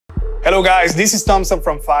Hello guys, this is Thompson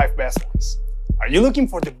from 5 Best Ones. Are you looking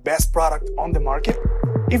for the best product on the market?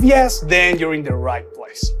 If yes, then you're in the right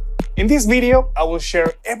place. In this video, I will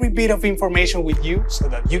share every bit of information with you so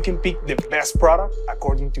that you can pick the best product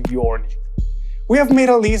according to your need. We have made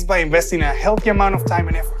a list by investing a healthy amount of time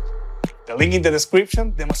and effort. The link in the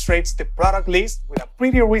description demonstrates the product list with a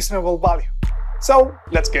pretty reasonable value. So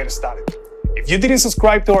let's get started. If you didn't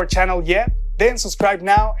subscribe to our channel yet, then subscribe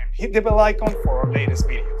now and hit the bell icon for our latest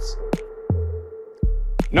videos.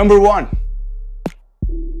 Number 1.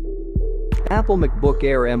 Apple MacBook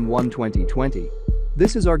Air M1 2020.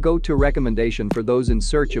 This is our go-to recommendation for those in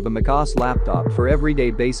search of a macOS laptop for everyday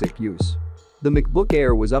basic use. The MacBook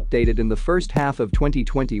Air was updated in the first half of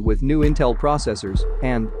 2020 with new Intel processors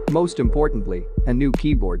and, most importantly, a new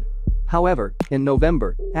keyboard. However, in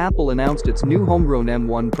November, Apple announced its new homegrown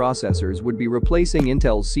M1 processors would be replacing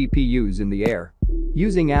Intel's CPUs in the Air.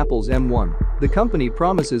 Using Apple's M1, the company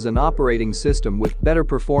promises an operating system with better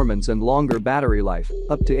performance and longer battery life,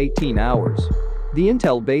 up to 18 hours. The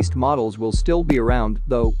Intel-based models will still be around,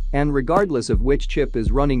 though, and regardless of which chip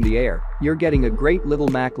is running the Air, you're getting a great little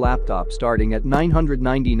Mac laptop starting at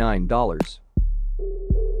 $999.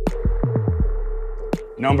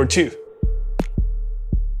 Number 2.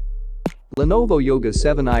 Lenovo Yoga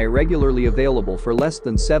 7i regularly available for less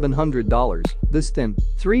than $700. This thin,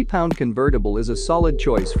 3-pound convertible is a solid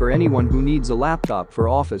choice for anyone who needs a laptop for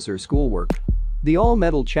office or schoolwork. The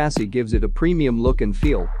all-metal chassis gives it a premium look and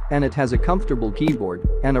feel, and it has a comfortable keyboard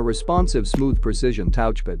and a responsive smooth precision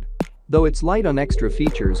touchpad. Though it's light on extra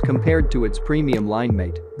features compared to its premium line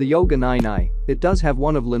mate, the Yoga 9i, it does have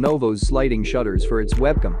one of Lenovo's sliding shutters for its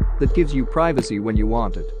webcam that gives you privacy when you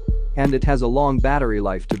want it. And it has a long battery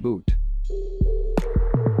life to boot.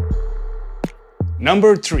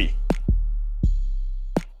 Number 3.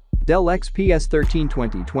 Dell XPS 13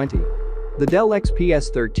 2020. The Dell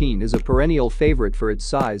XPS 13 is a perennial favorite for its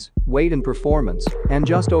size, weight and performance, and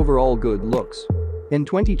just overall good looks. In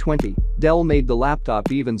 2020, Dell made the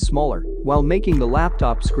laptop even smaller, while making the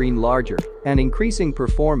laptop screen larger and increasing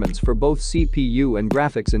performance for both CPU and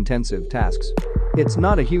graphics-intensive tasks. It's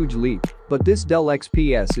not a huge leap, but this Dell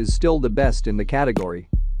XPS is still the best in the category.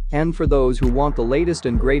 And for those who want the latest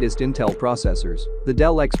and greatest Intel processors, the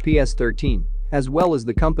Dell XPS 13, as well as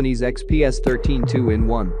the company's XPS 13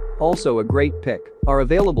 2-in-1, also a great pick, are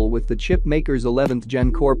available with the chip maker's 11th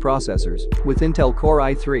Gen Core processors, with Intel Core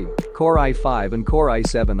i3, Core i5 and Core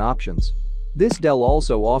i7 options. This Dell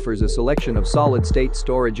also offers a selection of solid-state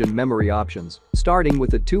storage and memory options, starting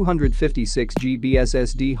with a 256GB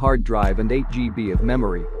SSD hard drive and 8GB of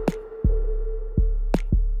memory.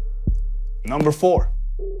 Number 4.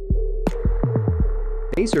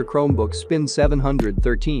 Acer Chromebook Spin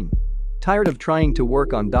 713. Tired of trying to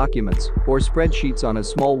work on documents or spreadsheets on a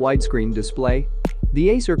small widescreen display? The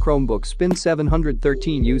Acer Chromebook Spin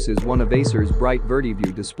 713 uses one of Acer's bright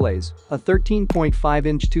VertiView displays, a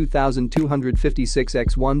 13.5-inch 2256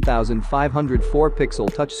 x 1504 pixel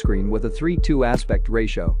touchscreen with a 3:2 aspect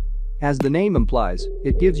ratio. As the name implies,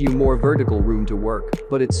 it gives you more vertical room to work,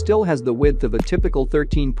 but it still has the width of a typical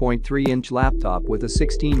 13.3-inch laptop with a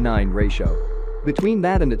 16:9 ratio. Between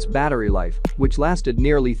that and its battery life, which lasted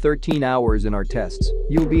nearly 13 hours in our tests,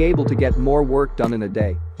 you'll be able to get more work done in a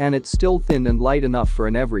day, and it's still thin and light enough for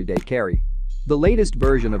an everyday carry. The latest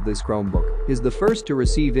version of this Chromebook is the first to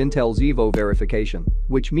receive Intel's Evo verification,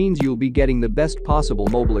 which means you'll be getting the best possible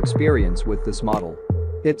mobile experience with this model.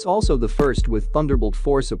 It's also the first with Thunderbolt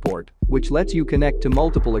 4 support, which lets you connect to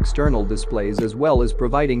multiple external displays as well as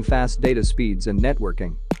providing fast data speeds and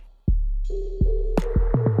networking.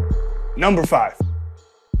 Number 5.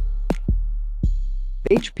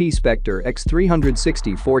 HP Spectre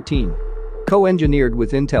X36014. Co-engineered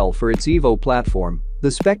with Intel for its Evo platform,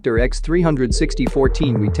 the Spectre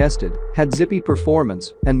X36014 we tested had zippy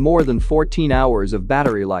performance and more than 14 hours of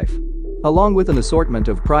battery life. Along with an assortment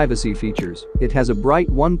of privacy features, it has a bright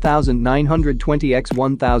 1920 x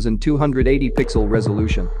 1280 pixel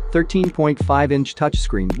resolution, 13.5-inch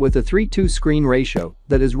touchscreen with a 3:2 screen ratio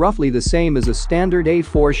that is roughly the same as a standard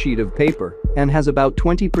A4 sheet of paper and has about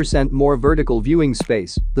 20% more vertical viewing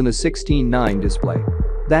space than a 16:9 display.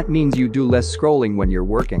 That means you do less scrolling when you're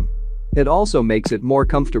working. It also makes it more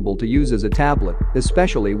comfortable to use as a tablet,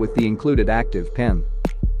 especially with the included active pen.